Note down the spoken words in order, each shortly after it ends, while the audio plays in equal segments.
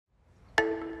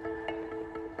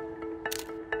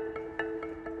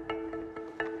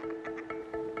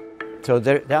So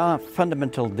there are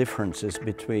fundamental differences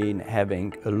between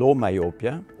having a low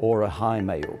myopia or a high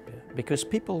myopia, because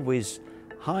people with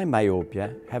high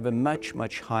myopia have a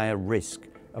much higher risk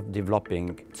of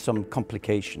developing some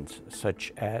complications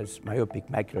such as myopic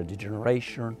macular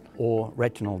degeneration or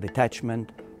retinal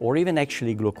detachment or even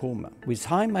actually glaucoma. With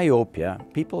high myopia,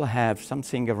 people have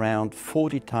something around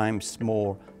 40 times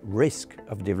more risk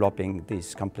of developing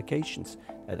these complications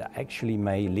that actually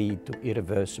may lead to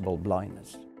irreversible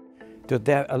blindness. So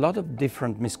there are a lot of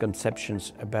different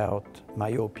misconceptions about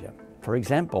myopia. For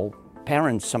example,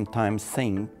 parents sometimes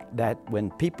think that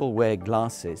when people wear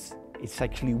glasses, it's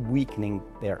actually weakening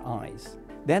their eyes.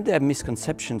 Then there are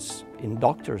misconceptions in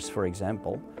doctors, for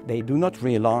example. They do not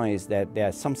realize that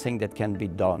there's something that can be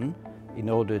done in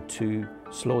order to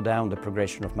slow down the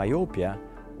progression of myopia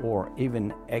or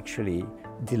even actually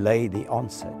delay the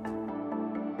onset.